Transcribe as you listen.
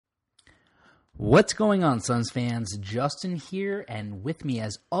What's going on, Suns fans? Justin here, and with me,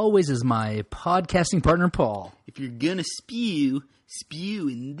 as always, is my podcasting partner, Paul. If you're gonna spew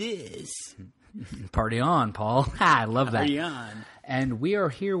in this. Party on, Paul. I love that. Party on. And we are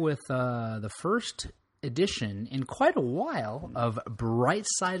here with the first edition in quite a while of Bright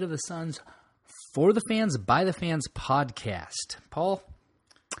Side of the Suns for the fans, by the fans podcast. Paul,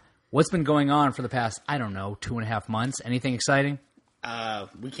 what's been going on for the past, 2.5 months? Anything exciting?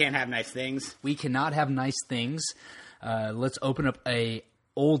 We can't have nice things. We cannot have nice things. Let's open up a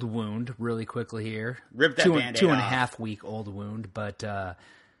old wound really quickly here. Rip that Band-Aid Two and a off. half week old wound, but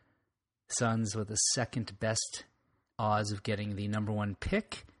Suns with the second best odds of getting the number one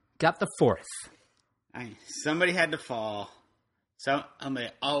pick got the fourth. Somebody had to fall. Somebody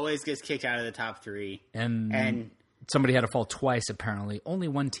always gets kicked out of the top three. And somebody had to fall twice, apparently. Only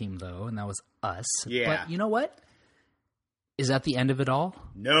one team, though, and that was us. Yeah. But you know what? Is that the end of it all?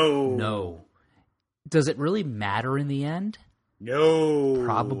 No. No. Does it really matter in the end? No.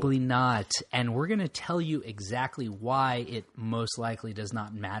 Probably not. And we're going to tell you exactly why it most likely does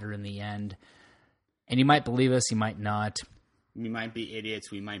not matter in the end. And you might believe us, you might not. We might be idiots.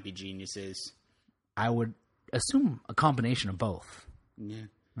 We might be geniuses. I would assume a combination of both. Yeah.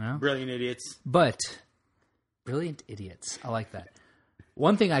 Yeah? Brilliant idiots. But brilliant idiots. I like that.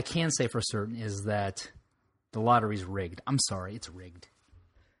 One thing I can say for certain is that the lottery's rigged. I'm sorry, it's rigged.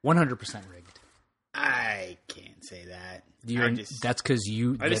 100% rigged. I can't say that. That's because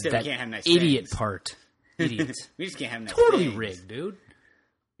you... I just said that we can't have nice idiot things. part. Idiot. We just can't have nice Totally things. rigged, dude.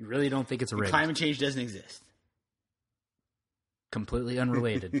 You really don't think it's rigged? Climate change doesn't exist. Completely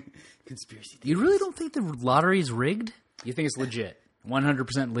unrelated. Conspiracy theories. You really don't think the lottery's rigged? You think it's legit?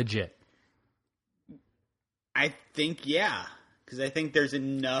 100% legit? I think, yeah. Because I think there's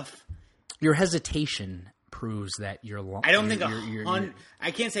enough... Your hesitation proves that you're... I don't think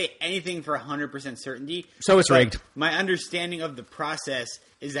I can't say anything for 100% certainty. So it's rigged. My understanding of the process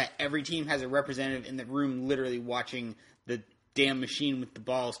is that every team has a representative in the room literally watching the damn machine with the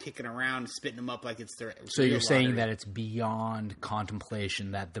balls kicking around, spitting them up like it's their So you're real saying lottery. that it's beyond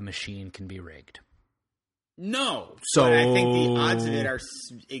contemplation that the machine can be rigged? No. So but I think the odds of it are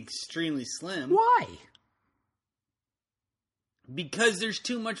extremely slim. Why? Because there's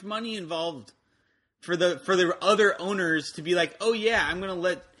too much money involved for the other owners to be like, oh yeah, I'm going to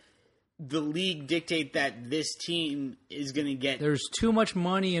let the league dictate that this team is going to get... There's too much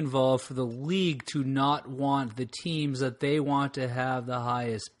money involved for the league to not want the teams that they want to have the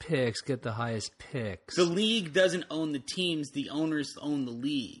highest picks get the highest picks. The league doesn't own the teams. The owners own the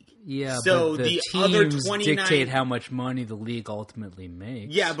league. Yeah, so but the teams other 29... dictate how much money the league ultimately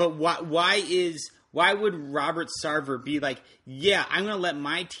makes. Yeah, but why would Robert Sarver be like, yeah, I'm going to let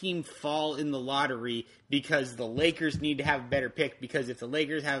my team fall in the lottery because the Lakers need to have a better pick, because if the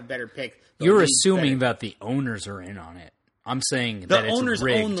Lakers have a better pick... You're assuming that the owners are in on it. I'm saying that it's owners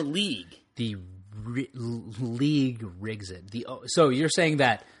rigged. own the league. The league rigs it. So you're saying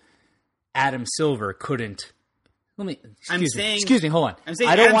that Adam Silver couldn't... Excuse me, hold on. I'm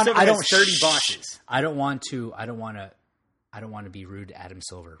saying Adam Silver has 30 bosses. I don't want to be rude to Adam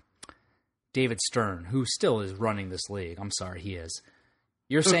Silver. David Stern, who still is running this league. I'm sorry, he is.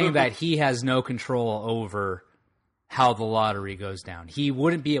 You're saying that he has no control over how the lottery goes down. He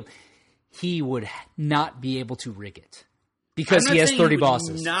would not be able to rig it because he has 30 bosses.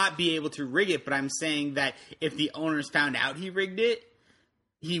 He would not be able to rig it, but I'm saying that if the owners found out he rigged it,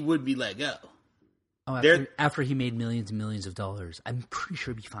 he would be let go. Oh, after he made millions and millions of dollars, I'm pretty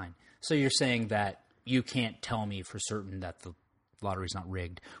sure he'd be fine. So you're saying that you can't tell me for certain that the lottery's not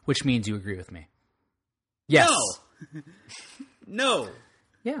rigged, which means you agree with me. Yes. No. No.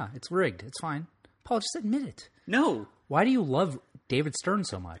 Yeah, it's rigged. It's fine. Paul, just admit it. No. Why do you love David Stern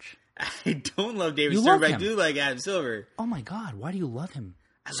so much? I don't love David You Stern, love but him. I do like Adam Silver. Oh my God, why do you love him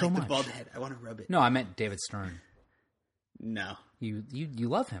so like much? the bald head. I want to rub it. No, I meant David Stern. No. You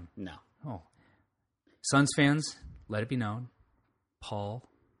love him. No. Oh. Suns fans, let it be known, Paul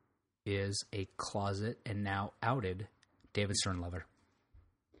is a closet and now outed David Stern lover.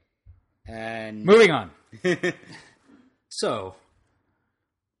 And moving on. So,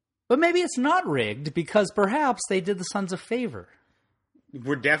 but maybe it's not rigged because perhaps they did the Suns a favor.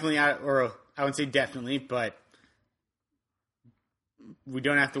 We're definitely out, or I wouldn't say definitely, but we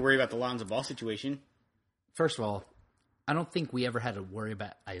don't have to worry about the Lonzo Ball situation. First of all, I don't think we ever had to worry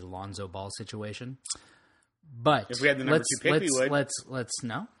about a Lonzo Ball situation. But if we had the number 2 pick,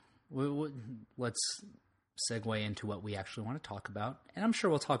 we would. Let's segue into what we actually want to talk about, and I'm sure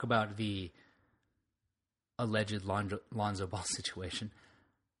we'll talk about the alleged Lonzo Ball situation.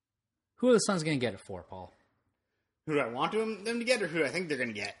 Who are the Suns going to get it for, Paul? Who do I want them to get, or who do I think they're going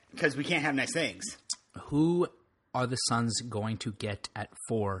to get? Because we can't have nice things. Who are the Suns going to get at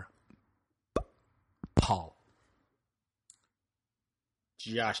 4, Paul?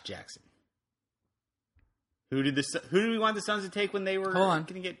 Josh Jackson. Who do we want the Suns to take when they were going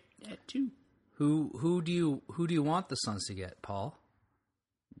to get at 2? Who do you want the Suns to get, Paul?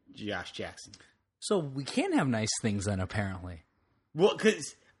 Josh Jackson. So we can have nice things then, apparently. Well,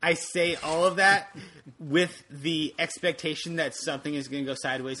 because I say all of that with the expectation that something is going to go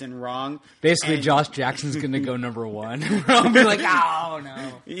sideways and wrong. Basically, Josh Jackson's going to go number 1. I'll be like, oh,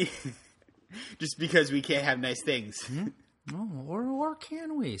 no. Just because we can't have nice things. Oh, or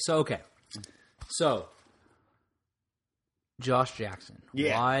can we? So, okay. So, Josh Jackson.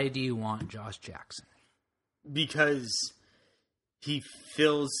 Yeah. Why do you want Josh Jackson? Because he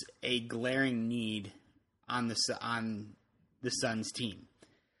fills a glaring need on the Suns team.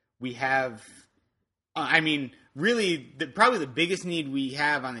 We have, really, probably the biggest need we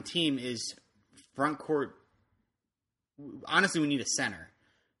have on the team is front court. Honestly, we need a center,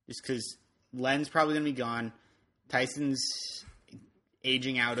 just because Len's probably going to be gone. Tyson's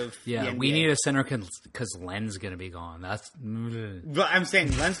aging out of the NBA. We need a center because Len's going to be gone. But I'm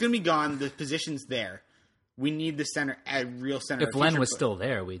saying Len's going to be gone. The position's there. We need the center, a real center. If Len was still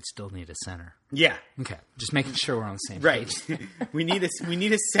there, we'd still need a center. Yeah. Okay. Just making sure we're on the same right. page. we need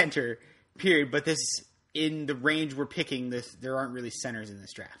a center, period. But in the range we're picking, there aren't really centers in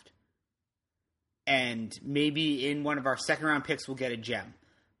this draft. And maybe in one of our second round picks we'll get a gem.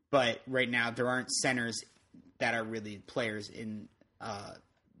 But right now there aren't centers that are really players in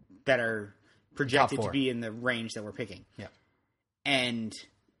that are projected to be in the range that we're picking. Yeah.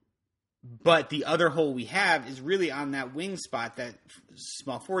 But the other hole we have is really on that wing spot, that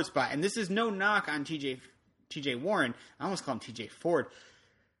small forward spot. And this is no knock on TJ Warren. I almost call him TJ Ford.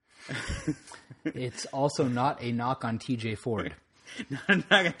 It's also not a knock on TJ Ford. Not a knock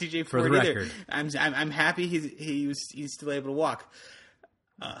on TJ For Ford the either. record. I'm happy he's still able to walk.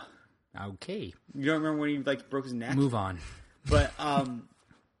 Okay. You don't remember when he broke his neck? Move on. But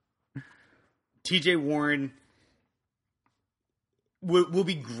TJ Warren will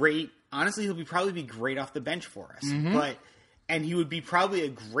be great. Honestly, he'll probably be great off the bench for us. Mm-hmm. And he would be probably a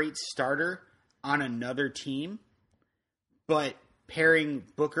great starter on another team. But pairing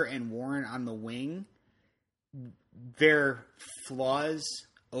Booker and Warren on the wing, their flaws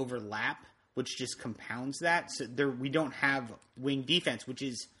overlap, which just compounds that. So we don't have wing defense, which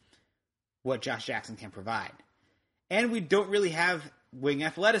is what Josh Jackson can provide. And we don't really have wing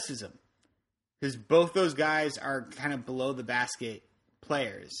athleticism, because both those guys are kind of below the basket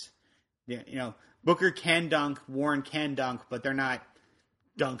players. Booker can dunk, Warren can dunk, but they're not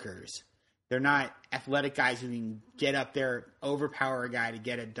dunkers. They're not athletic guys who can get up there, overpower a guy to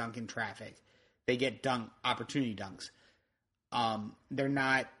get a dunk in traffic. They get opportunity dunks. They're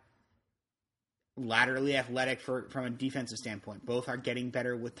not laterally athletic from a defensive standpoint. Both are getting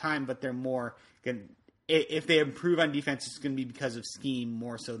better with time, but they're more if they improve on defense, it's going to be because of scheme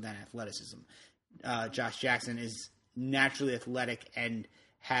more so than athleticism. Josh Jackson is naturally athletic and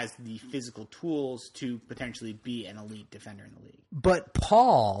has the physical tools to potentially be an elite defender in the league. But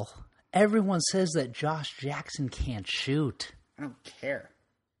Paul, everyone says that Josh Jackson can't shoot. I don't care.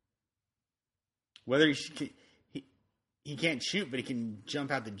 Whether he can't shoot, but he can jump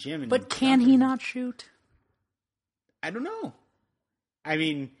out the gym. But can he not shoot? I don't know. I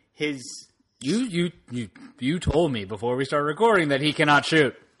mean, You told me before we started recording that he cannot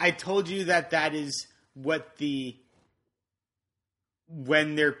shoot. I told you that is what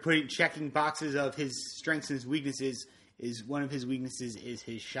when they're checking boxes of his strengths and his weaknesses, is one of his weaknesses is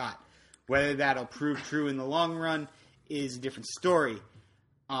his shot. Whether that'll prove true in the long run is a different story.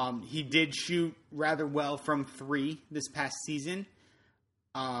 He did shoot rather well from 3 this past season.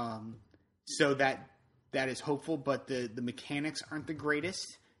 So that is hopeful, but the mechanics aren't the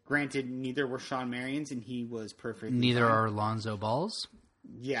greatest. Granted, neither were Sean Marion's, and he was perfect. Neither are Lonzo Ball's.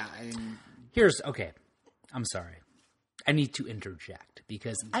 Yeah. Okay. I'm sorry. I need to interject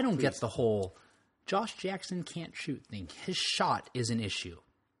because I don't get the whole Josh Jackson can't shoot thing. His shot is an issue.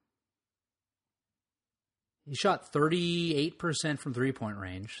 He shot 38% from three-point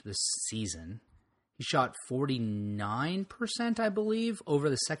range this season. He shot 49%, I believe, over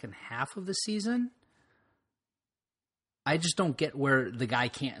the second half of the season. I just don't get where the guy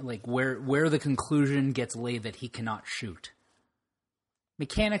can't, where the conclusion gets laid that he cannot shoot.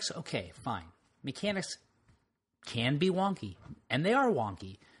 Mechanics, okay, fine. Mechanics can be wonky, and they are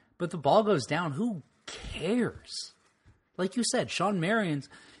wonky, but the ball goes down, who cares? Like you said, Sean Marion's,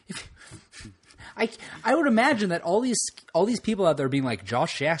 I would imagine that all these people out there being like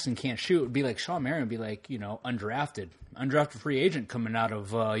Josh Jackson can't shoot would be like Shawn Marion would be like, undrafted free agent coming out of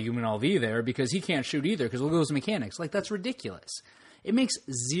UNLV there because he can't shoot either because look at those mechanics. Like, that's ridiculous. It makes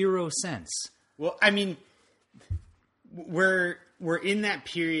zero sense. Well, I mean, we're in that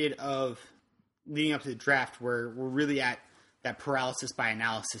period of leading up to the draft where we're really at that paralysis by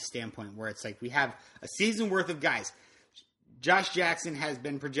analysis standpoint where it's like we have a season worth of guys. Josh Jackson has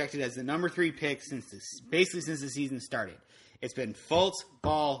been projected as the number 3 pick since the season started. It's been Fultz,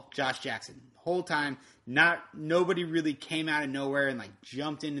 Ball, Josh Jackson. The whole time, nobody really came out of nowhere and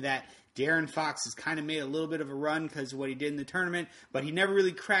jumped into that. De'Aaron Fox has kind of made a little bit of a run because of what he did in the tournament, but he never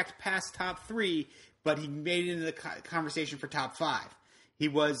really cracked past top 3, but he made it into the conversation for top 5. He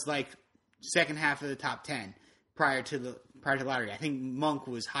was second half of the top 10 prior to the lottery. I think Monk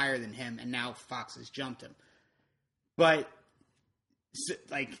was higher than him, and now Fox has jumped him. But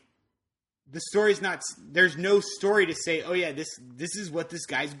the story's not. There's no story to say, oh yeah, this is what this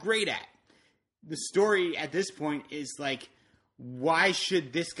guy's great at. The story at this point is why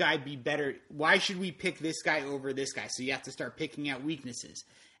should this guy be better? Why should we pick this guy over this guy? So you have to start picking out weaknesses,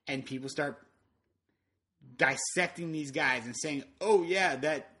 and people start dissecting these guys and saying, oh yeah,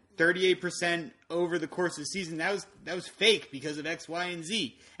 that 38% over the course of the season, that was fake because of X, Y, and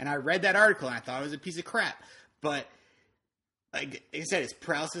Z. And I read that article and I thought it was a piece of crap. But like I said, it's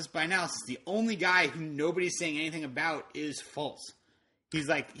paralysis by analysis. The only guy who nobody's saying anything about is Fultz.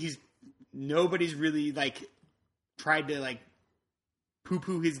 Nobody's really tried to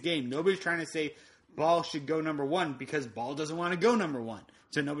poo-poo his game. Nobody's trying to say Ball should go number 1 because Ball doesn't want to go number 1.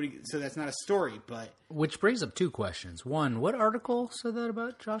 So that's not a story, but... Which brings up 2 questions. One, what article said that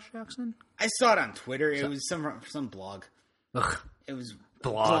about Josh Jackson? I saw it on Twitter. It was some blog. Ugh. It was...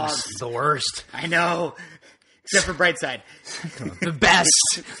 Blogs, the worst. I know. Except for Brightside. The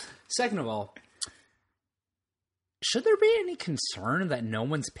best. Second of all, should there be any concern that no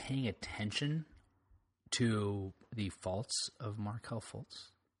one's paying attention to the faults of Markelle Fultz?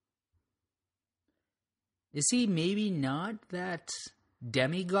 Is he maybe not that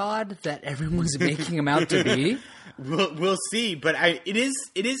demigod that everyone's making him out to be? We'll see, but it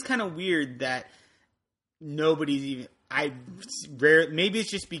is kind of weird that nobody's even. Maybe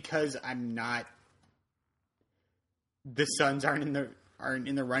it's just because I'm not. The Suns aren't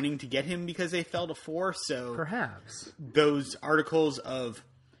in the running to get him because they fell to 4. So perhaps those articles of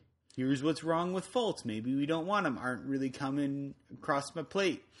here's what's wrong with Fultz, maybe we don't want him, aren't really coming across my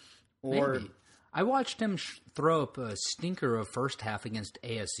plate. Or maybe. I watched him throw up a stinker of first half against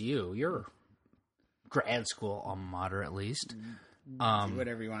ASU. Your grad school alma mater, at least.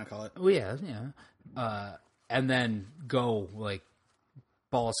 Whatever you want to call it. Oh, yeah. And then go,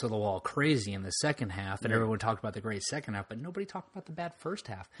 balls to the wall crazy in the second half, and everyone talked about the great second half, but nobody talked about the bad first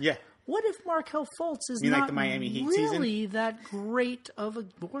half. Yeah. What if Markelle Fultz is you not the Miami Heat really season? that great of a...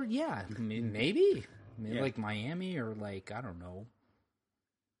 Or, yeah, maybe. Like Miami or, I don't know,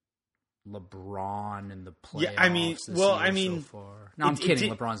 LeBron in the playoffs so far. No, I'm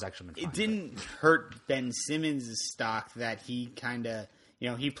kidding. LeBron's actually been fine. It didn't hurt Ben Simmons' stock that he kind of,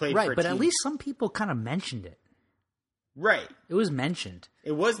 he played right, for a but team. at least some people kind of mentioned it. Right. It was mentioned.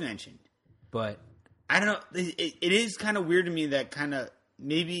 It was mentioned. But I don't know. It is kind of weird to me that kind of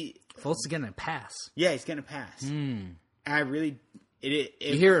maybe... Fultz is getting a pass. Yeah, he's getting a pass. And I really... You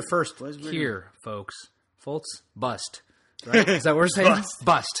hear it first here, folks. Fultz, bust. Right? Is that what we're saying?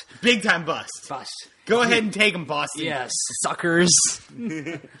 Bust. Big time bust. Bust. Go ahead and take him, Boston. Yes, suckers.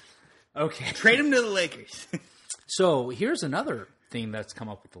 Okay. Trade him to the Lakers. So here's another thing that's come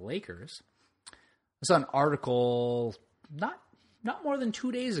up with the Lakers. I saw an article not more than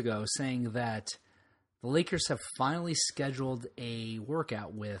 2 days ago saying that the Lakers have finally scheduled a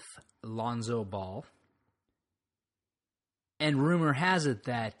workout with Lonzo Ball. And rumor has it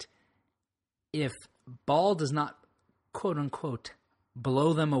that if Ball does not, quote-unquote,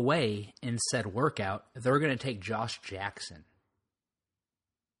 blow them away in said workout, they're going to take Josh Jackson.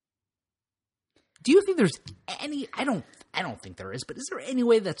 Do you think there's any... I don't think there is, but is there any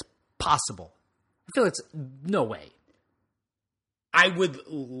way that's possible? I feel it's no way. I would,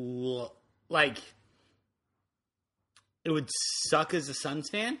 it would suck as a Suns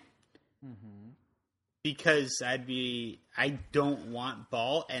fan. Because I don't want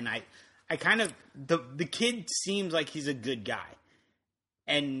Ball, and I kind of, the kid seems like he's a good guy.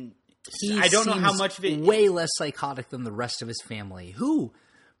 And I don't know how much of it... way less psychotic than the rest of his family, who,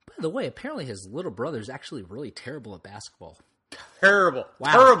 by the way, apparently his little brother is actually really terrible at basketball. Terrible.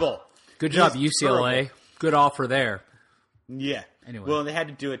 Wow. Terrible. Good job, UCLA. Terrible. Good offer there. Yeah. Anyway. Well, they had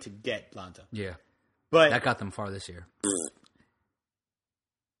to do it to get Lonzo. Yeah. But that got them far this year.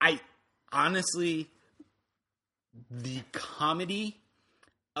 honestly, the comedy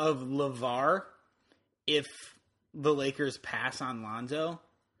of LeVar, if the Lakers pass on Lonzo,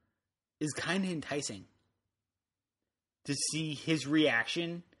 is kind of enticing. To see his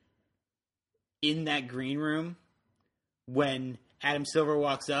reaction in that green room when Adam Silver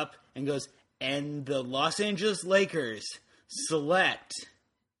walks up and goes, and the Los Angeles Lakers select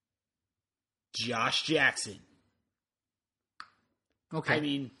Josh Jackson. Okay. I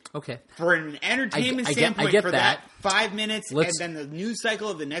mean, okay. For an entertainment I standpoint, get for that. 5 minutes and then the news cycle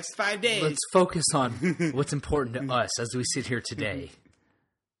of the next 5 days. Let's focus on what's important to us as we sit here today.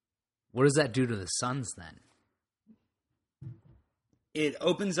 What does that do to the Suns then? It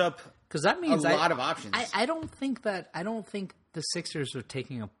opens up because that means a lot of options. I don't think the Sixers are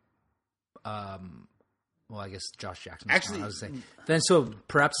taking a. Well, I guess Josh Jackson. Actually, I was saying. Then so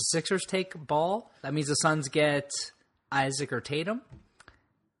perhaps the Sixers take Ball. That means the Suns get Isaac or Tatum.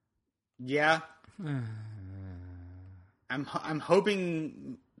 Yeah. I'm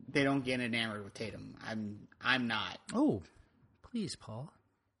hoping they don't get enamored with Tatum. I'm not. Oh, please, Paul.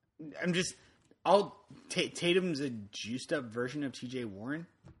 I'm just Tatum's a juiced up version of TJ Warren.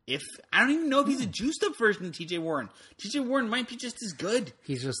 I don't even know if he's a juiced up version of TJ Warren. TJ Warren might be just as good.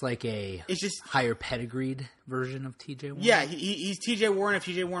 He's just like it's just higher pedigreed version of TJ Warren. Yeah, he's TJ Warren if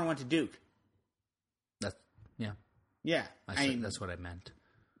TJ Warren went to Duke. Yeah. That's what I meant.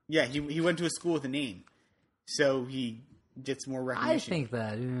 Yeah, he went to a school with a name, so he gets more recognition. I think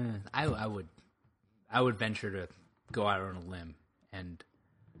that I would venture to go out on a limb, and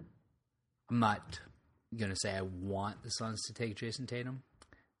I'm not gonna say I want the Suns to take Jason Tatum,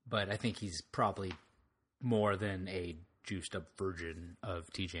 but I think he's probably more than a juiced up version of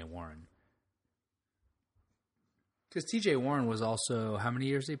TJ Warren. Because TJ Warren was also, how many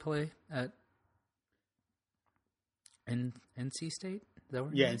years did he play at NC State? Is that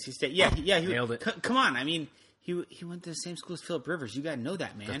what NC State. Yeah, he nailed it. Come on, I mean, he went to the same school as Phillip Rivers. You got to know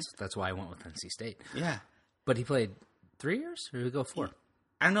that, man. That's why I went with NC State. Yeah, but he played 3 years, or did he go 4?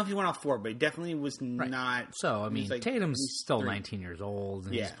 I don't know if he went off 4, but he definitely was not. So I mean, Tatum's still 3. 19 years old,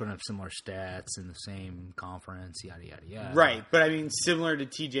 and he's putting up similar stats in the same conference. Yada yada yada. Right, but I mean, similar to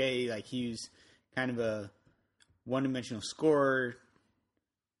TJ, like he was kind of a one-dimensional scorer.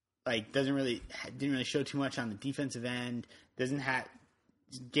 Like didn't really show too much on the defensive end. His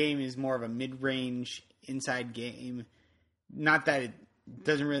game is more of a mid-range inside game. Not that it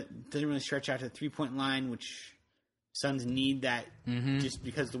doesn't really stretch out to the 3-point line, which Suns need that just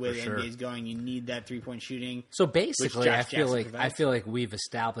because the way the NBA is going. You need that 3-point shooting. So basically, I feel like we've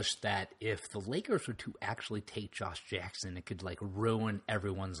established that if the Lakers were to actually take Josh Jackson, it could like ruin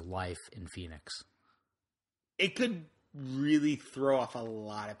everyone's life in Phoenix. It could really throw off a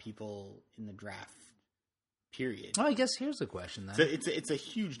lot of people in the draft. Period. Well, I guess here's the question then. So it's a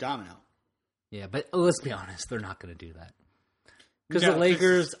huge domino. Yeah, but let's be honest, they're not going to do that. Because the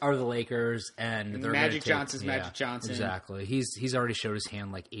Lakers are the Lakers, and they're Magic Johnson's Magic Johnson. Exactly. He's already showed his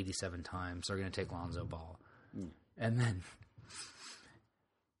hand like 87 times. They're going to take Lonzo Ball. And then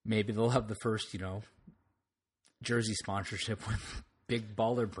maybe they'll have the first, jersey sponsorship with Big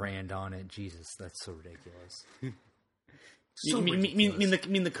Baller brand on it. Jesus, that's so ridiculous. You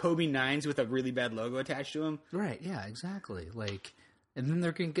mean the Kobe 9s with a really bad logo attached to them? Right, yeah, exactly. Like, and then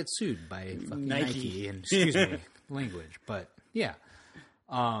they're going to get sued by fucking Nike and, excuse me, language. But, yeah.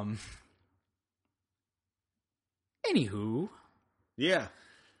 Anywho. Yeah.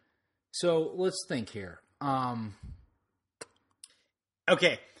 So, let's think here.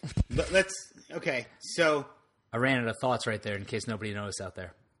 Okay. So. I ran out of thoughts right there in case nobody noticed out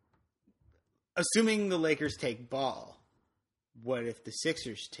there. Assuming the Lakers take Ball, what if the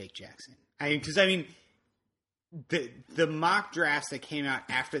Sixers take Jackson? Because the mock drafts that came out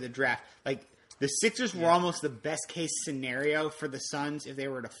after the draft, like the Sixers were almost the best case scenario for the Suns if they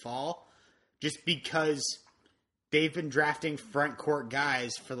were to fall, just because they've been drafting front court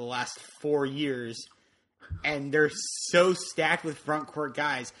guys for the last 4 years, and they're so stacked with front court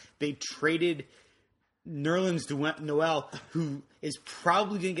guys. They traded Nerlens Noel, who is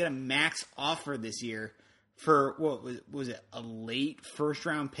probably going to get a max offer this year for what was it, a late first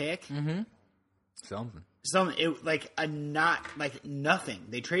round pick? Mm-hmm. Something. Nothing.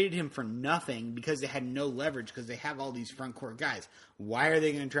 They traded him for nothing because they had no leverage because they have all these front court guys. Why are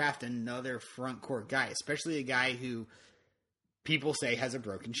they going to draft another front court guy, especially a guy who people say has a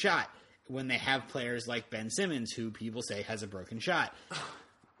broken shot, when they have players like Ben Simmons who people say has a broken shot,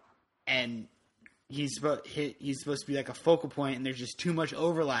 and he's supposed to be like a focal point, and there's just too much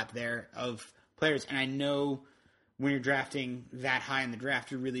overlap there of players. And I know when you're drafting that high in the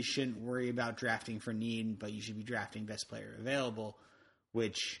draft, you really shouldn't worry about drafting for need, but you should be drafting best player available,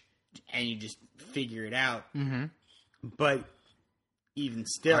 which and you just figure it out. Mm-hmm. But even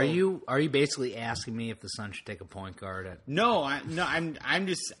still, Are you basically asking me if the Suns should take a point guard at?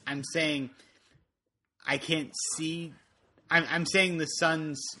 I'm saying I can't see. I'm saying the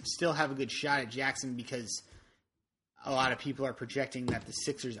Suns still have a good shot at Jackson because a lot of people are projecting that the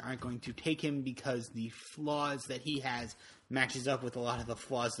Sixers aren't going to take him because the flaws that he has matches up with a lot of the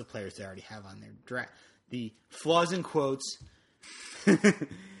flaws the players they already have on their draft. The flaws in quotes.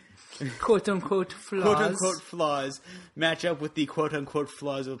 Quote unquote flaws. Quote unquote flaws match up with the quote unquote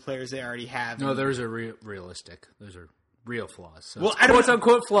flaws of the players they already have. No, those are realistic. Those are real flaws. So Well, quote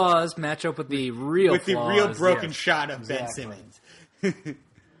unquote flaws match up with the real with flaws, the real broken yes. shot of Exactly. Ben Simmons.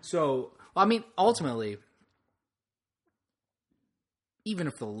 So, I mean, ultimately, even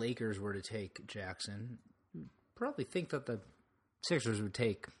if the Lakers were to take Jackson, you'd probably think that the Sixers would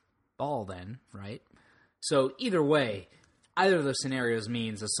take Ball then, right? So either way, either of those scenarios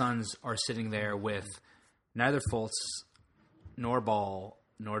means the Suns are sitting there with neither Fultz nor Ball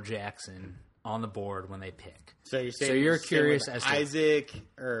nor Jackson on the board when they pick. So you're saying you're same curious with as to Isaac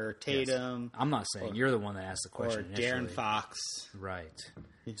or Tatum I'm not saying you're the one that asked the or question Darren initially. Fox. Right.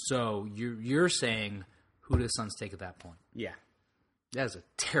 So you're saying who do the Suns take at that point? Yeah. That is a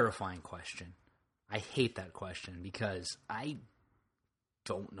terrifying question. I hate that question because I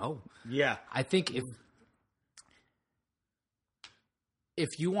don't know. Yeah. I think if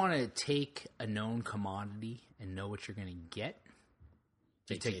you want to take a known commodity and know what you're going to get,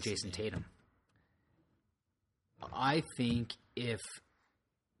 you take Jason Tatum. I think if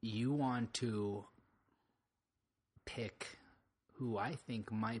you want to pick who I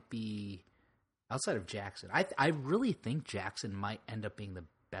think might be outside of Jackson, I really think Jackson might end up being the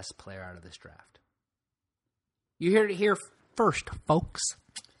best player out of this draft. You heard it here first, folks.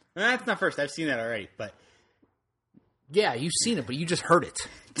 That's not first. I've seen that already, but Yeah, you've seen it, but you just heard it.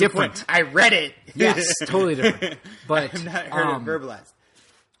 Different. I read it. Yes, totally different. But I've not heard it verbalized.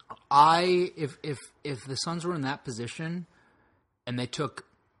 If the Suns were in that position and they took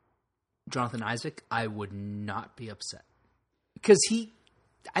Jonathan Isaac, I would not be upset because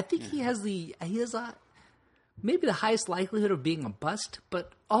I think he has maybe the highest likelihood of being a bust,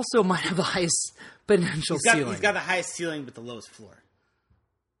 but also might have the highest potential ceiling. He's got the highest ceiling, but the lowest floor.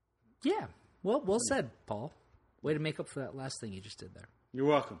 Yeah, well said, Paul. Way to make up for that last thing you just did there. You're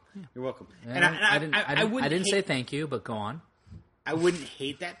welcome. You're welcome. I didn't say thank you, but go on. I wouldn't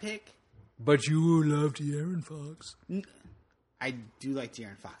hate that pick. But you love De'Aaron Fox. I do like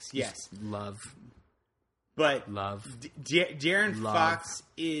De'Aaron Fox. Yes, Love. De'Aaron Fox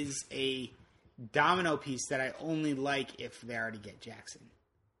is a domino piece that I only like if they already get Jackson.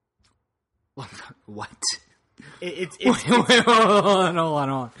 What? It's Wait, hold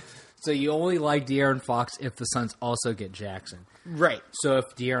on. So you only like De'Aaron Fox if the Suns also get Jackson. right. So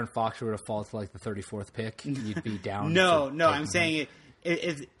if De'Aaron Fox were to fall to like the 34th pick, you'd be down. No, to I'm taking saying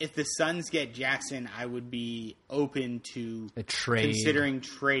if the Suns get Jackson, I would be open to a trade. considering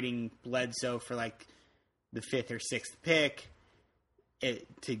trading Bledsoe for like the 5th or 6th pick.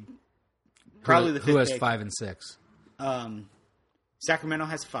 Probably the 5th who has pick. 5 and 6. Sacramento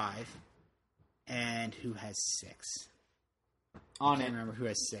has 5, and who has 6? I can't remember who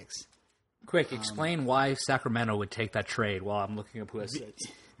has 6. Quick, explain why Sacramento would take that trade while I'm looking up who has 6.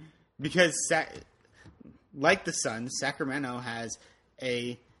 Because, like the Suns, Sacramento has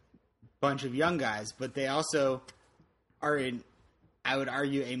a bunch of young guys, but they also are in, I would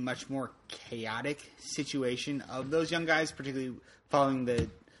argue, a much more chaotic situation of those young guys, particularly following the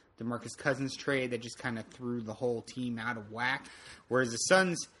DeMarcus Cousins trade that just kind of threw the whole team out of whack. Whereas the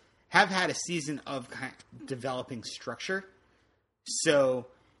Suns have had a season of kind of developing structure. So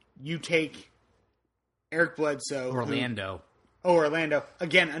you take Eric Bledsoe. Orlando. Orlando.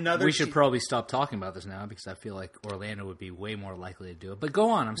 Again, another... We should probably stop talking about this now because I feel like Orlando would be way more likely to do it. But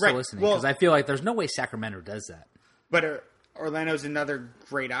go on, I'm still listening because I feel like there's no way Sacramento does that. But Orlando's another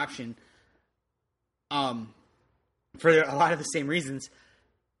great option for a lot of the same reasons.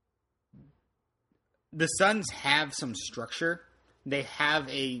 The Suns have some structure. They have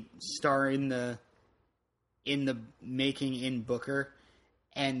a star in the making in Booker,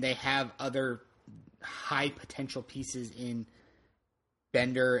 and they have other high potential pieces in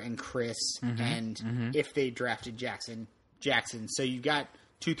Bender and Chris, and if they drafted Jackson. So you've got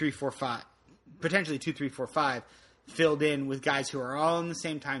 2, 3, 4, 5, potentially 2, 3, 4, 5 filled in with guys who are all on the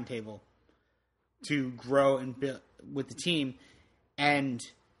same timetable to grow and build with the team, and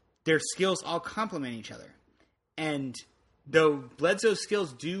their skills all complement each other. And though Bledsoe's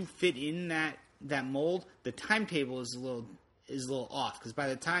skills do fit in that mold, the timetable is a little off because by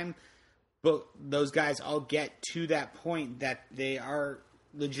the time those guys all get to that point that they are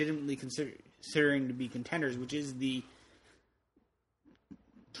legitimately considering to be contenders, which is the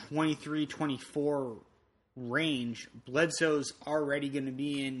 23-24 range. Bledsoe's already going to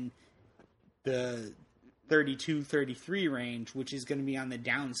be in the 32-33 range, which is going to be on the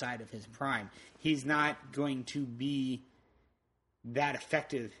downside of his prime. He's not going to be that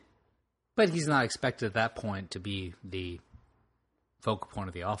effective. But he's not expected at that point to be the focal point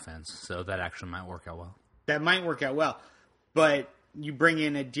of the offense, so that actually might work out well. That might work out well. But you bring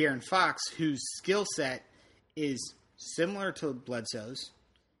in a De'Aaron Fox whose skill set is similar to Bledsoe's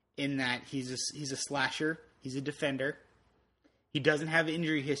in that he's a slasher, he's a defender. He doesn't have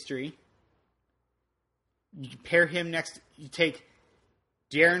injury history. You pair him next. You take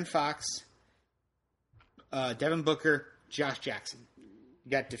De'Aaron Fox, Devin Booker, Josh Jackson.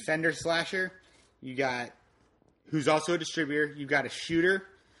 You got defender slasher. You got who's also a distributor. You got a shooter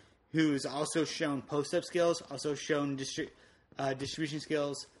who's also shown post-up skills, also shown distribution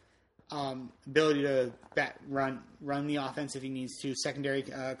skills, ability to run the offense if he needs to, secondary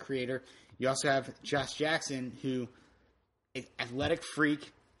creator. You also have Josh Jackson, who is athletic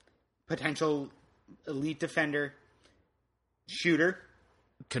freak, potential elite defender, shooter.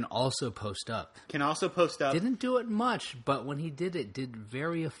 Can also post up. Didn't do it much, but when he did it, did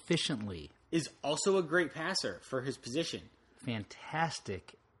very efficiently. Is also a great passer for his position.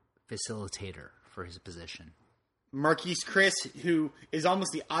 Fantastic facilitator for his position. Marquise Chris, who is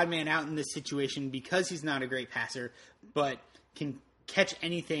almost the odd man out in this situation because he's not a great passer, but can catch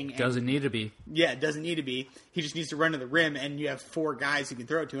anything. Doesn't need to be. Yeah, doesn't need to be. He just needs to run to the rim, and you have four guys who can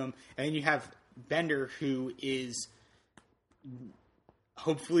throw it to him. And then you have Bender, who is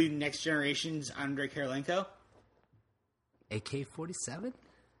hopefully next generation's Andre Karolinko. AK-47?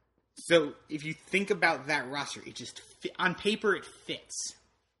 So if you think about that roster, it just on paper it fits.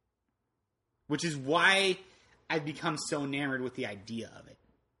 Which is why I've become so enamored with the idea of it.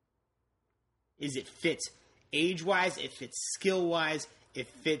 Is it fits age-wise, it fits skill-wise, it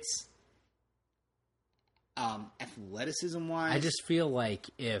fits athleticism-wise. I just feel like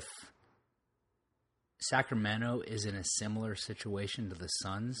if Sacramento is in a similar situation to the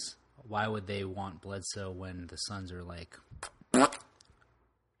Suns, why would they want Bledsoe when the Suns are like,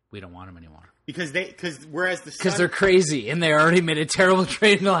 we don't want him anymore? Because they're crazy and they already made a terrible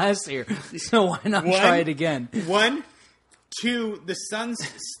trade in the last year. So why not try it again? 1, 2, the Suns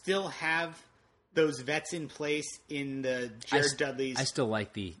still have those vets in place in the Jared Dudleys. I still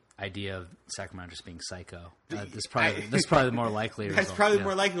like the idea of Sacramento just being psycho. That's probably the more likely result. That's probably the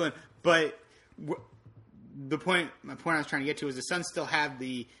more likely one. But my point I was trying to get to is the Suns still have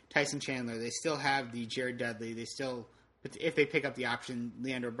the Tyson Chandler. They still have the Jared Dudley. They still, if they pick up the option,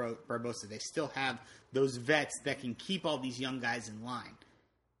 Leandro Barbosa, they still have those vets that can keep all these young guys in line.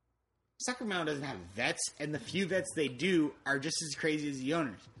 Sacramento doesn't have vets, and the few vets they do are just as crazy as the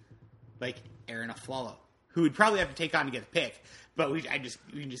owners. Like Aaron Aflalo, who we'd probably have to take on to get a pick, but we can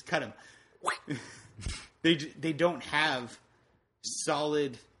just cut him. They don't have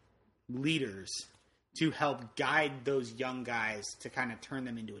solid leaders to help guide those young guys to kind of turn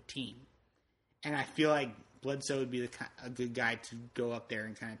them into a team. And I feel like Bledsoe would be a good guy to go up there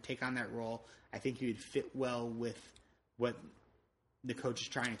and kind of take on that role. I think he would fit well with what the coach is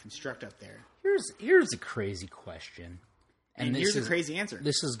trying to construct up there. Here's a crazy question. And here's a crazy answer.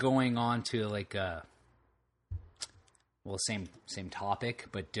 This is going on to like same topic,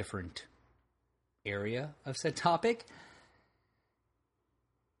 but different area of said topic.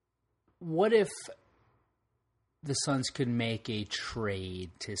 What if the Suns could make a trade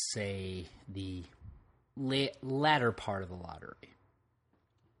to, say, the latter part of the lottery?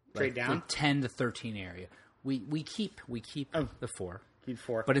 Trade down? The 10 to 13 area. We keep the 4. Keep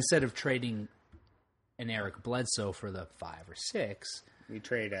 4. But instead of trading an Eric Bledsoe for the 5 or 6,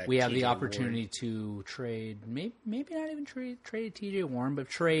 we have the opportunity to trade, maybe not even trade TJ Warren, but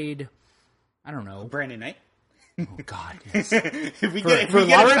trade, I don't know, Brandon Knight. Oh God, yes. if we for get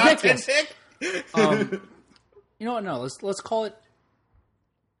lottery a top pick, 10 yes. You know what? No, let's call it.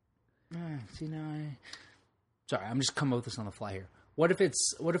 Sorry, I'm just coming up with this on the fly here. What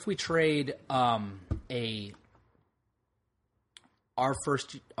if we trade our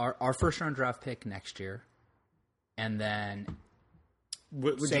first round draft pick next year, and then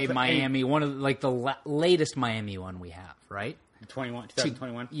say Miami, one of the latest Miami one we have, right?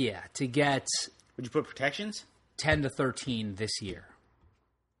 2021. To get. Would you put protections? 10 to 13 this year.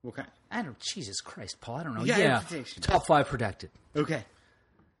 Okay. I don't. Jesus Christ, Paul. I don't know. Yeah, top 5 protected. Okay.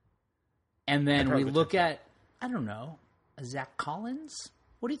 And then we look at, I don't know, a Zach Collins.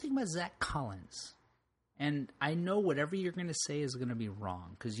 What do you think about Zach Collins? And I know whatever you're going to say is going to be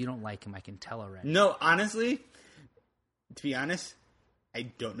wrong because you don't like him. I can tell already. No, honestly, to be honest, I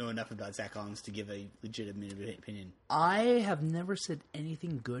don't know enough about Zach Collins to give a legitimate opinion. I have never said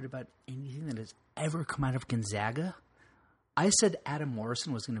anything good about anything that has ever come out of Gonzaga. I said Adam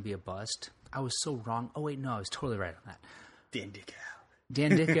Morrison was going to be a bust. I was so wrong. Oh, wait, no, I was totally right on that. Dan Dickau.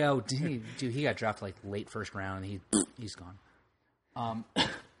 Dan Dickau, dude, he got drafted like late first round, and he's gone.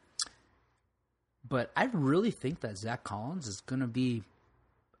 But I really think that Zach Collins is going to be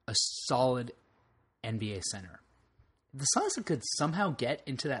a solid NBA center. The Suns could somehow get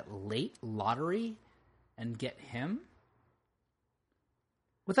into that late lottery and get him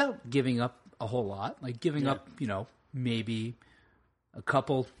without giving up a whole lot, like giving up, maybe a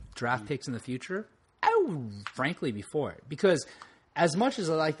couple draft picks in the future. I would frankly be for it, because as much as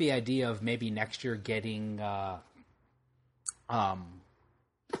I like the idea of maybe next year getting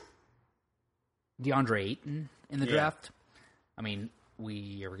DeAndre Ayton in the draft, I mean,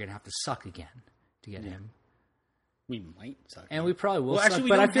 we are going to have to suck again to get him. We might suck. And we probably will suck,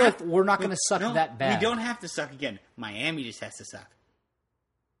 but I feel like we're not going to suck that bad. We don't have to suck again. Miami just has to suck.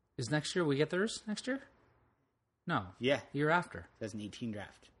 Is next year we get theirs next year? No. Yeah. Year after. 2018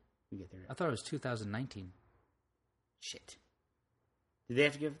 draft. We get their. I thought it was 2019. Shit. Did they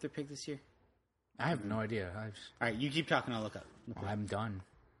have to give up their pick this year? I have no idea. All right, you keep talking. I'll look up. I'm done.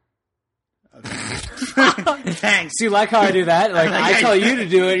 Okay. Thanks. See, like how I do that? Like, I tell you to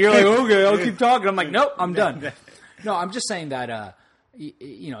do it. You're like, okay, I'll keep talking. I'm like, nope, I'm done. No, I'm just saying that,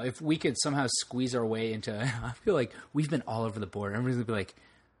 if we could somehow squeeze our way into, I feel like we've been all over the board. Everybody's going to be like,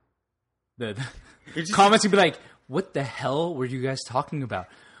 the comments would be like, what the hell were you guys talking about?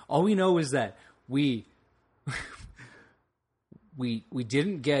 All we know is that we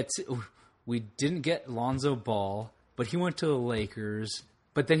didn't get Lonzo Ball, but he went to the Lakers.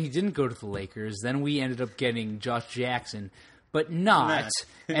 But then he didn't go to the Lakers. Then we ended up getting Josh Jackson, but not.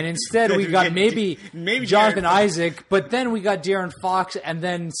 And instead we got maybe Jonathan Isaac. But then we got De'Aaron Fox, and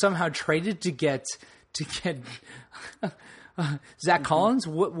then somehow traded to get Zach Collins.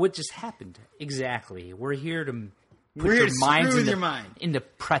 What just happened? Exactly. We're here to put your minds into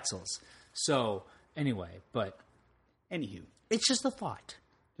pretzels. So anyway, anywho, it's just a thought.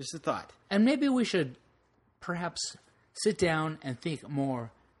 Just a thought. And maybe we should perhaps sit down and think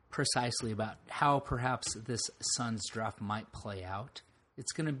more precisely about how perhaps this Suns draft might play out.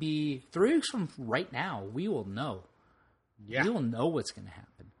 It's going to be 3 weeks from right now. We will know. Yeah. We will know what's going to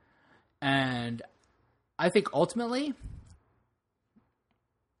happen. And I think ultimately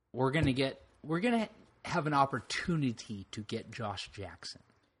we're going to have an opportunity to get Josh Jackson.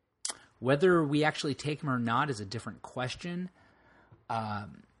 Whether we actually take him or not is a different question. I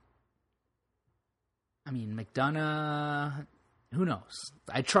mean, McDonough, who knows?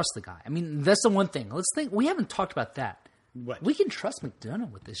 I trust the guy. I mean, that's the one thing. Let's think. We haven't talked about that. What? We can trust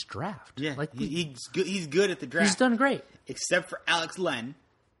McDonough with this draft. Yeah, like he's good. He's good at the draft. He's done great, except for Alex Len.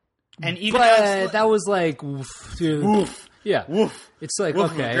 And even that was like, woof, dude. Woof. Yeah, woof. It's like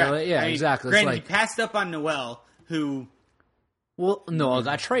woof okay, yeah, exactly. Granted, it's like, he passed up on Noel, who. Well, Noel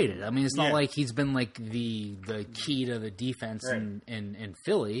got traded. I mean, it's not like he's been like the key to the defense in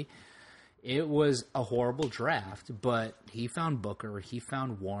Philly. It was a horrible draft, but he found Booker, he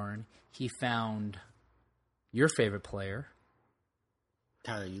found Warren, he found your favorite player,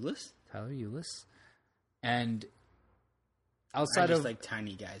 Tyler Ulis, and outside of like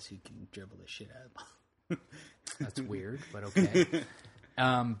tiny guys who can dribble the shit out of the ball. That's weird, but okay.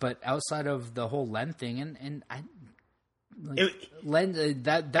 But outside of the whole Len thing, and I. Len,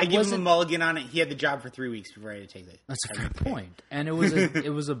 I give him a mulligan on it. He had the job for 3 weeks before I had to take it. That's a fair point, and it was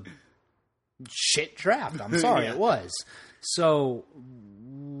a shit draft. I'm sorry, it was. So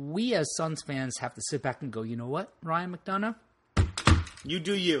we as Suns fans have to sit back and go, you know what, Ryan McDonough? You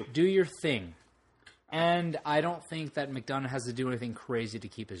do you. Do your thing. And I don't think that McDonough has to do anything crazy to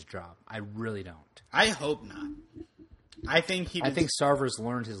keep his job. I really don't. I hope not. I think Sarver's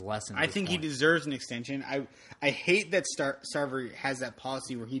learned his lesson. I think he deserves an extension. I hate that Sarver has that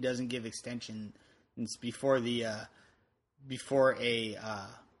policy where he doesn't give extensions before a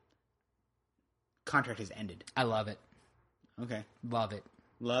contract has ended. I love it. Okay, love it.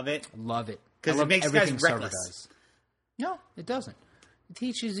 Love it. Love it. Because it makes guys reckless. Does. No, it doesn't. It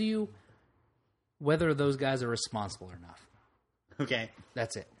teaches you whether those guys are responsible or not. Okay,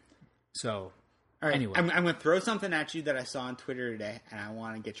 that's it. So. All right, anyway. I'm going to throw something at you that I saw on Twitter today, and I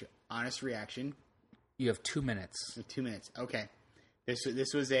want to get your honest reaction. You have 2 minutes. 2 minutes. Okay. This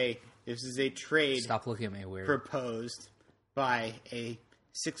is a trade. Stop looking at me weird. Proposed by a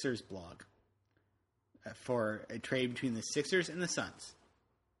Sixers blog for a trade between the Sixers and the Suns.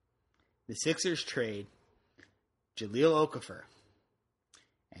 The Sixers trade Jahlil Okafor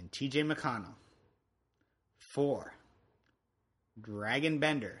and T.J. McConnell for Dragon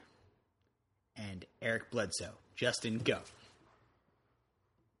Bender, and Eric Bledsoe. Justin, go.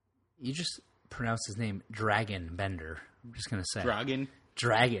 You just pronounced his name Dragon Bender. I'm just going to say. Dragon.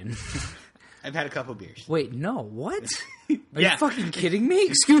 Dragon. I've had a couple beers. Wait, no, what? Are Yeah. you fucking kidding me?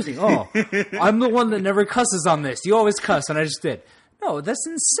 Excuse me. Oh, I'm the one that never cusses on this. You always cuss, and I just did. No, that's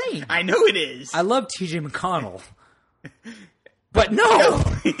insane. I know it is. I love TJ McConnell. But no!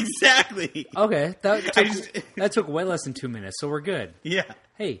 Exactly. Okay, that took way less than 2 minutes, so we're good. Yeah.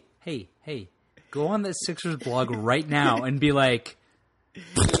 Hey. Go on that Sixers blog right now and be like,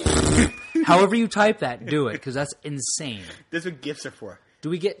 however you type that, do it, because that's insane. That's what gifts are for. Do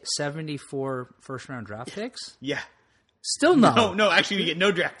we get 74 first-round draft picks? Yeah. Still no. No, actually we get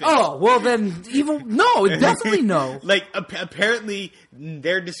no draft picks. Oh, well then, definitely no. Like, apparently,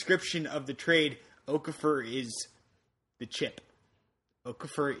 their description of the trade, Okafor is the chip.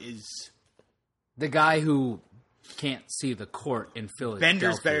 Okafor is... The guy who can't see the court in Philadelphia.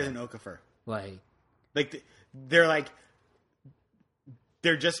 Bender's better than Okafor. They're like...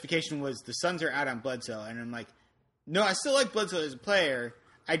 Their justification was the Suns are out on Bledsoe, and I'm like, no, I still like Bledsoe as a player.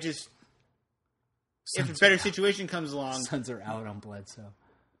 I just... if a better situation comes along... Suns are out on Bledsoe.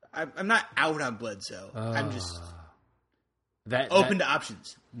 I'm not out on Bledsoe. I'm just open to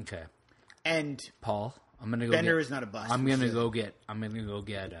options. Okay. And Paul, I'm gonna go. Bender is not a bust. I'm gonna go get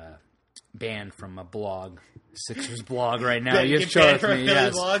banned from a blog, Sixers blog right now. You have banned showed from a me, Philly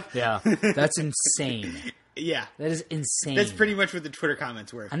yes. blog? Yeah, that's insane. Yeah, That is insane. that's pretty much what the Twitter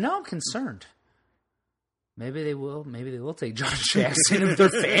comments were. I know. I'm concerned. Maybe they will. Maybe they will take Josh Jackson. If their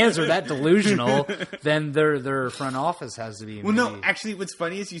fans are that delusional, then their front office has to be. Well, no, actually, what's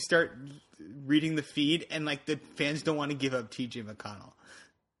funny is you start reading the feed, and like the fans don't want to give up TJ McConnell.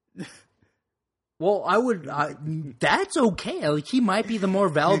 Well, I would. That's okay. Like, he might be the more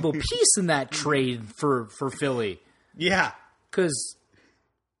valuable piece in that trade for Philly. Yeah, Because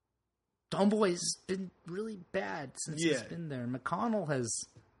Homeboy's been really bad since he's been there. McConnell's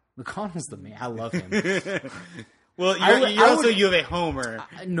the man. I love him. Well, I you're also would- U of A homer.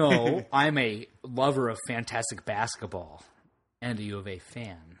 No, I'm a lover of fantastic basketball and a U of A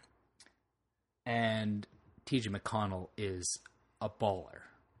fan. And TJ McConnell is a baller.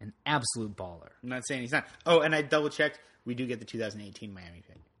 An absolute baller. I'm not saying he's not. Oh, and I double checked. We do get the 2018 Miami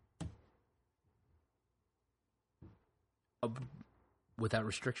pick. Without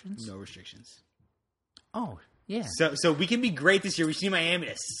restrictions? No restrictions. Oh, yeah. So we can be great this year. We see Miami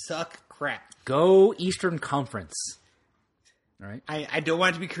to suck crap. Go Eastern Conference. All right. I don't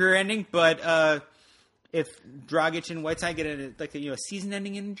want it to be career ending, but if Dragic and Whiteside get a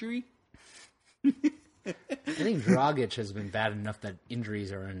season-ending injury, I think Dragic has been bad enough that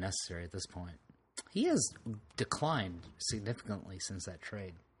injuries are unnecessary at this point. He has declined significantly since that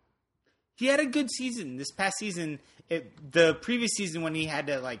trade. he had a good season this past season. The previous season when he had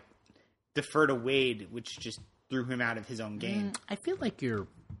to defer to Wade, which just threw him out of his own game. I feel like you're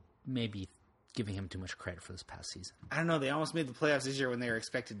maybe giving him too much credit for this past season. I don't know. They almost made the playoffs this year when they were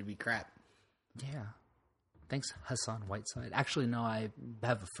expected to be crap. Yeah. Thanks, Hassan Whiteside. Actually, no, I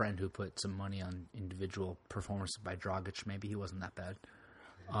have a friend who put some money on individual performances by Dragic. Maybe he wasn't that bad.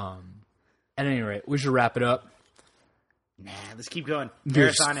 At any rate, we should wrap it up. Nah, let's keep going.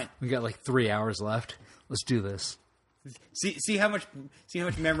 Marathon it. We got 3 hours left. Let's do this. See how much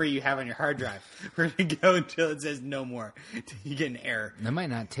memory you have on your hard drive. We're gonna go until it says no more. You get an error. That might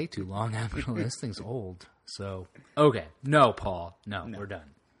not take too long. After this thing's old. So, okay. No, Paul. No, we're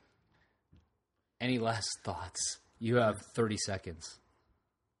done. Any last thoughts? You have 30 seconds.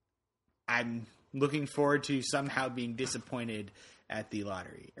 I'm looking forward to somehow being disappointed at the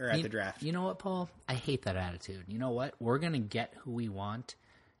lottery or at the draft. You know what, Paul? I hate that attitude. You know what? We're going to get who we want,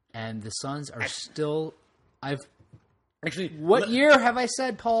 and the Suns are still... What year have I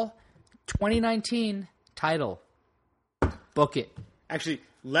said, Paul? 2019 title. Book it. Actually,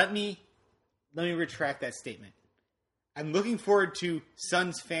 let me retract that statement. I'm looking forward to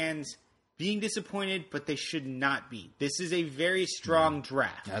Suns fans being disappointed, but they should not be. This is a very strong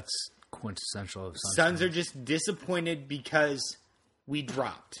draft. That's quintessential of Suns. Suns are just disappointed because we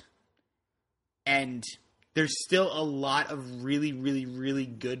dropped. And there's still a lot of really, really, really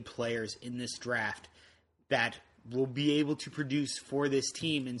good players in this draft that will be able to produce for this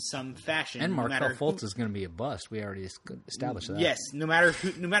team in some fashion. And Markelle Fultz is going to be a bust. We already established that. Yes, no matter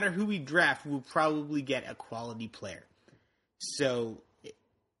who we draft, we'll probably get a quality player. So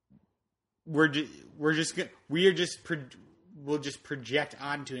we'll just project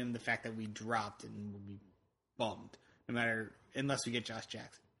onto him the fact that we dropped, and we'll be bummed unless we get Josh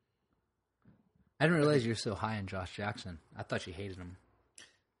Jackson. I didn't realize you were so high on Josh Jackson. I thought you hated him.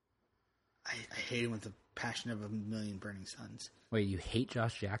 I hate him with a Passion of a Million Burning Suns. Wait, you hate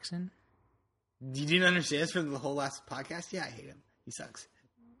Josh Jackson? You didn't understand this from the whole last podcast? Yeah, I hate him. He sucks.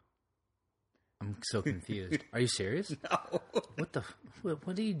 I'm so confused. Are you serious? No.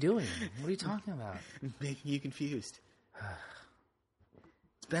 What are you doing? What are you talking about? I'm making you confused.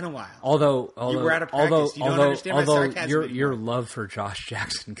 It's been a while. Although you were out of practice. You don't understand my sarcasm your love for Josh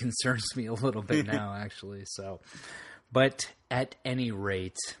Jackson concerns me a little bit now, actually. So, but at any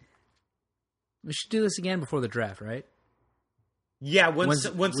rate, we should do this again before the draft, right? Yeah, when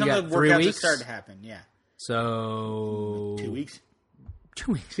some of the workouts have started to happen. Yeah. So 2 weeks.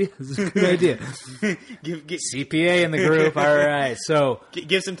 2 weeks. Yeah, this is a good idea. give CPA in the group. All right. So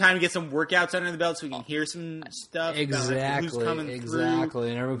give some time to get some workouts under the belt so we can hear some stuff. Exactly. About, who's coming through,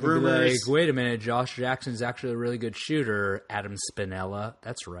 and everyone could be like, "Wait a minute, Josh Jackson's actually a really good shooter." Adam Spinella.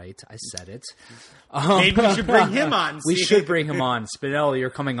 That's right. I said it. Maybe we should bring him on. We should bring him on. Spinella, you're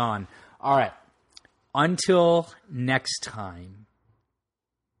coming on. All right. Until next time.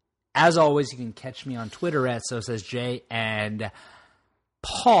 As always, you can catch me on Twitter at SoSaysJ and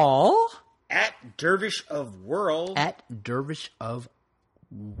Paul at Dervish of Whirl. At Dervish of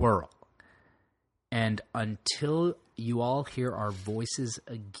Whirl. And until you all hear our voices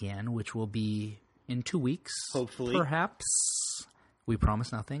again, which will be in 2 weeks, hopefully, perhaps, we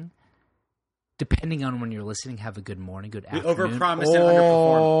promise nothing. Depending on when you're listening, have a good morning, good afternoon. We overpromise and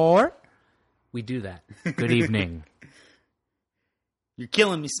underperform. We do that. Good evening. You're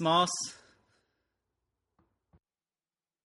killing me, Smalls.